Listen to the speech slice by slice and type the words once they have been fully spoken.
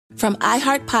From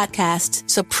iHeart Podcasts,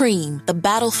 Supreme, The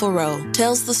Battle for Roe,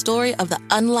 tells the story of the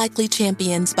unlikely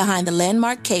champions behind the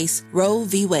landmark case Roe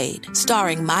v. Wade.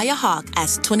 Starring Maya Hawke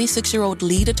as 26-year-old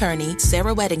lead attorney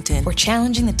Sarah Weddington. We're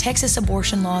challenging the Texas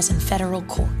abortion laws in federal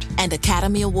court. And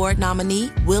Academy Award nominee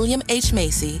William H.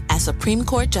 Macy as Supreme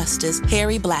Court Justice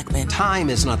Harry Blackmun. Time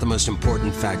is not the most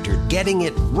important factor. Getting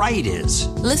it right is.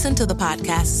 Listen to the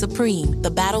podcast Supreme,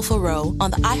 The Battle for Roe on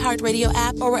the iHeartRadio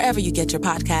app or wherever you get your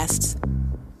podcasts.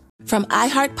 From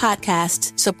iHeart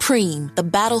Podcasts, Supreme, The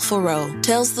Battle for Roe,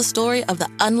 tells the story of the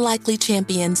unlikely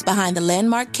champions behind the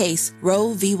landmark case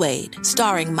Roe v. Wade.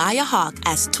 Starring Maya Hawke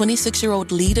as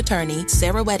 26-year-old lead attorney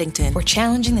Sarah Weddington. We're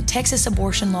challenging the Texas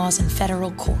abortion laws in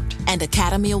federal court. And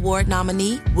Academy Award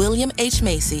nominee William H.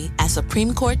 Macy as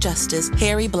Supreme Court Justice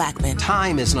Harry Blackmun.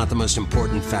 Time is not the most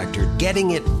important factor.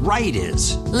 Getting it right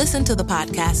is. Listen to the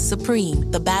podcast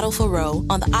Supreme, The Battle for Roe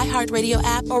on the iHeartRadio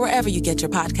app or wherever you get your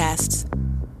podcasts.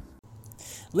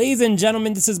 Ladies and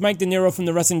gentlemen, this is Mike De Niro from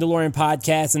the Wrestling DeLorean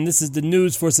Podcast, and this is the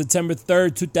news for September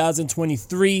 3rd,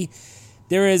 2023.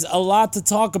 There is a lot to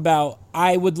talk about.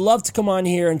 I would love to come on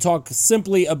here and talk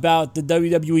simply about the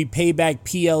WWE Payback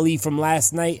PLE from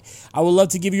last night. I would love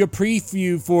to give you a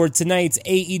preview for tonight's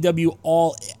AEW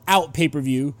All Out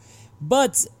pay-per-view,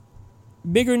 but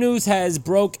bigger news has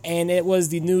broke, and it was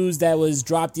the news that was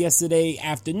dropped yesterday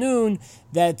afternoon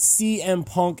that CM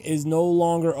Punk is no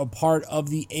longer a part of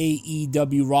the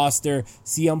AEW roster.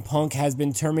 CM Punk has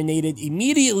been terminated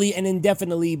immediately and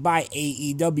indefinitely by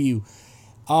AEW.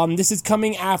 This is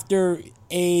coming after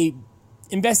a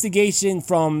investigation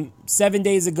from 7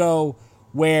 days ago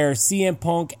where CM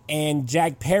Punk and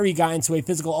Jack Perry got into a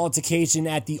physical altercation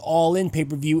at the All In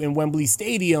pay-per-view in Wembley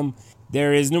Stadium.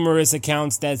 There is numerous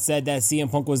accounts that said that CM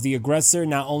Punk was the aggressor.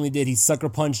 Not only did he sucker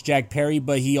punch Jack Perry,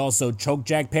 but he also choked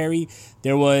Jack Perry.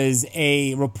 There was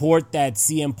a report that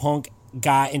CM Punk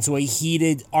got into a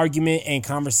heated argument and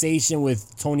conversation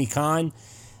with Tony Khan.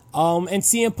 And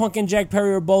CM Punk and Jack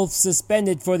Perry were both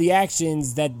suspended for the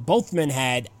actions that both men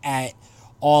had at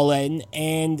All In.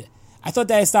 And I thought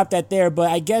that I stopped that there,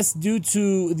 but I guess due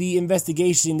to the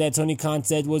investigation that Tony Khan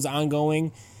said was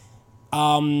ongoing,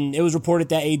 it was reported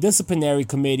that a disciplinary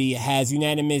committee has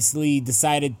unanimously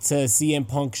decided CM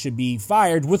Punk should be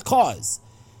fired with cause.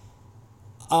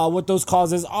 What those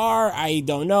causes are, I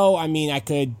don't know. I mean, I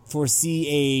could foresee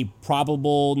a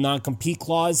probable non-compete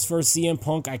clause for CM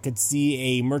Punk. I could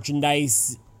see a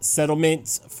merchandise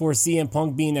settlement for CM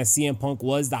Punk, being that CM Punk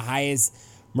was the highest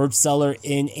merch seller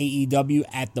in AEW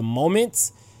at the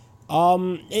moment.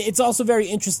 It's also very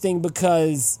interesting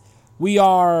because we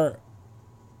are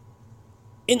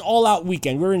in All Out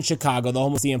weekend. We're in Chicago, the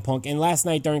home of CM Punk. And last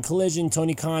night during Collision,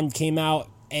 Tony Khan came out,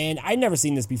 and I'd never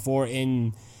seen this before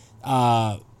in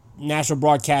national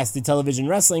broadcasted television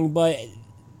wrestling, but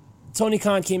Tony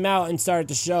Khan came out and started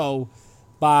the show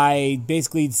by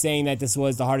basically saying that this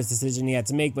was the hardest decision he had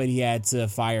to make, but he had to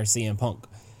fire CM Punk.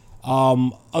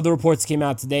 Other reports came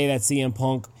out today that CM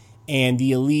Punk and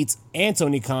the Elite and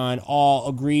Tony Khan all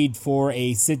agreed for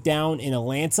a sit-down in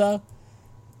Atlanta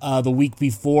the week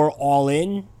before All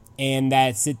In, and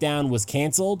that sit-down was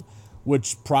canceled,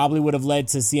 which probably would have led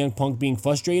to CM Punk being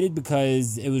frustrated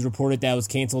because it was reported that it was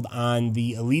canceled on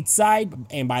the Elite side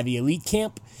and by the Elite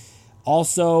camp.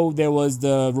 Also, there was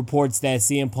the reports that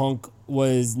CM Punk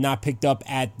was not picked up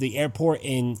at the airport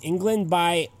in England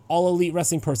by All Elite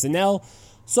Wrestling personnel.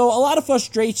 So a lot of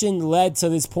frustration led to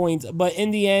this point, but in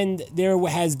the end, there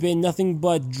has been nothing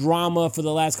but drama for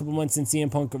the last couple months since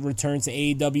CM Punk returned to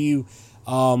AEW.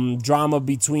 Drama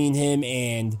between him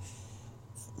and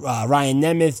Ryan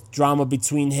Nemeth, drama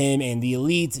between him and the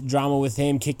Elite, drama with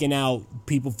him kicking out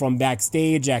people from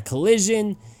backstage at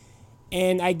Collision,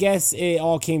 and I guess it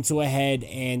all came to a head,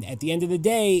 and at the end of the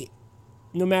day,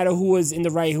 no matter who was in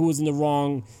the right, who was in the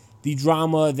wrong, the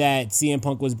drama that CM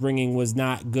Punk was bringing was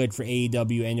not good for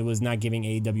AEW, and it was not giving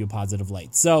AEW a positive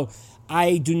light. So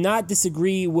I do not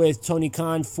disagree with Tony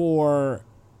Khan for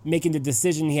making the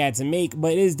decision he had to make,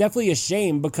 but it is definitely a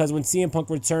shame because when CM Punk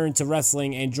returned to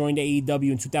wrestling and joined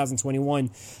AEW in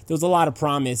 2021, there was a lot of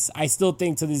promise. I still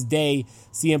think to this day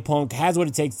CM Punk has what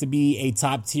it takes to be a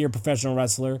top-tier professional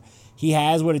wrestler. He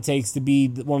has what it takes to be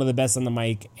one of the best on the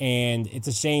mic, and it's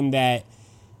a shame that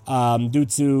due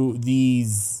to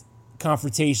these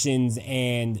confrontations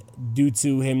and due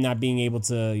to him not being able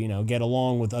to, get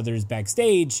along with others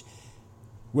backstage,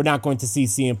 we're not going to see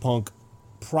CM Punk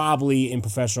probably in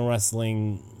professional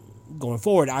wrestling going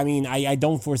forward. I mean, I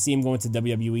don't foresee him going to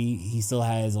WWE. He still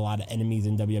has a lot of enemies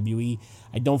in WWE.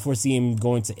 I don't foresee him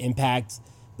going to Impact,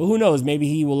 but who knows? Maybe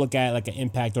he will look at like an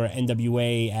Impact or an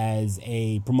NWA as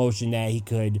a promotion that he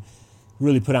could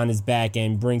really put on his back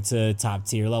and bring to top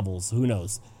tier levels. Who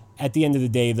knows? At the end of the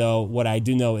day, though, what I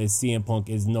do know is CM Punk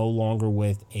is no longer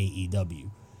with AEW.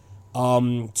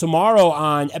 Tomorrow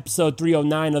on episode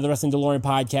 309 of the Wrestling DeLorean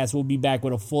podcast, we'll be back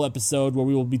with a full episode where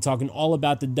we will be talking all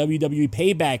about the WWE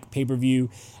Payback pay-per-view,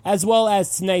 as well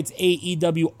as tonight's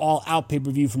AEW All Out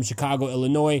pay-per-view from Chicago,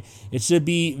 Illinois. It should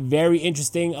be very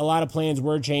interesting. A lot of plans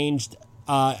were changed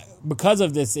because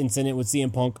of this incident with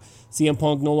CM Punk. CM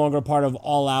Punk no longer a part of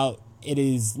All Out. It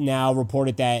is now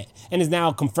reported that, and is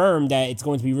now confirmed that it's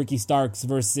going to be Ricky Starks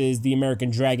versus the American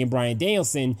Dragon Bryan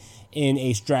Danielson in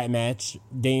a strap match.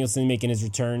 Danielson making his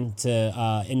return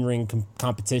to in-ring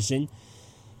competition.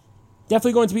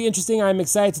 Definitely going to be interesting. I'm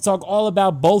excited to talk all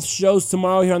about both shows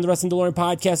tomorrow here on the Wrestling DeLorean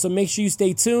podcast, so make sure you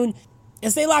stay tuned.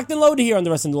 And stay locked and loaded here on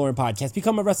the Wrestling DeLorean podcast.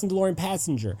 Become a Wrestling DeLorean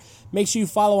passenger. Make sure you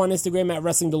follow on Instagram at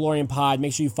Wrestling DeLorean Pod.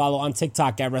 Make sure you follow on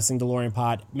TikTok at Wrestling DeLorean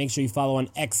Pod. Make sure you follow on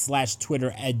X/Twitter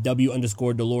at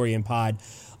W_DeLorean Pod.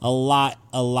 A lot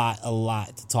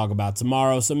to talk about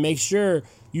tomorrow. So make sure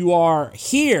you are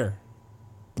here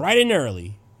bright and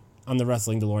early on the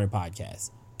Wrestling DeLorean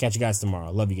podcast. Catch you guys tomorrow.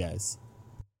 Love you guys.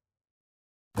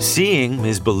 Seeing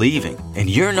is believing, and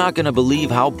you're not going to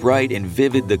believe how bright and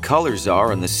vivid the colors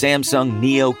are on the Samsung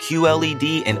Neo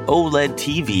QLED and OLED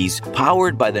TVs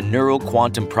powered by the Neural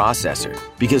Quantum Processor.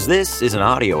 Because this is an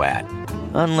audio ad.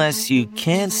 Unless you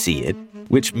can see it,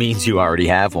 which means you already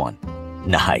have one.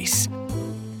 Nice.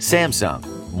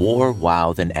 Samsung. More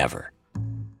wow than ever.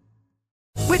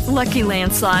 With Lucky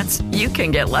Land Slots, you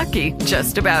can get lucky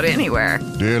just about anywhere.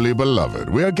 Dearly beloved,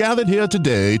 we are gathered here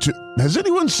today to... Has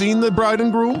anyone seen the bride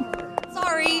and groom?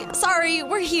 Sorry,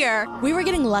 we're here. We were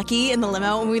getting lucky in the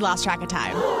limo and we lost track of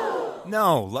time.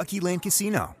 No, Lucky Land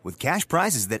Casino, with cash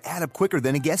prizes that add up quicker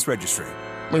than a guest registry.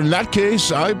 In that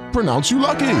case, I pronounce you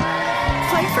lucky.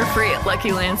 Play for free at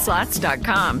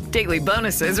LuckyLandSlots.com. Daily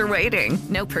bonuses are waiting.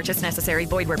 No purchase necessary.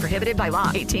 Void where prohibited by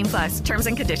law. 18+. Terms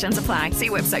and conditions apply. See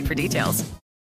website for details.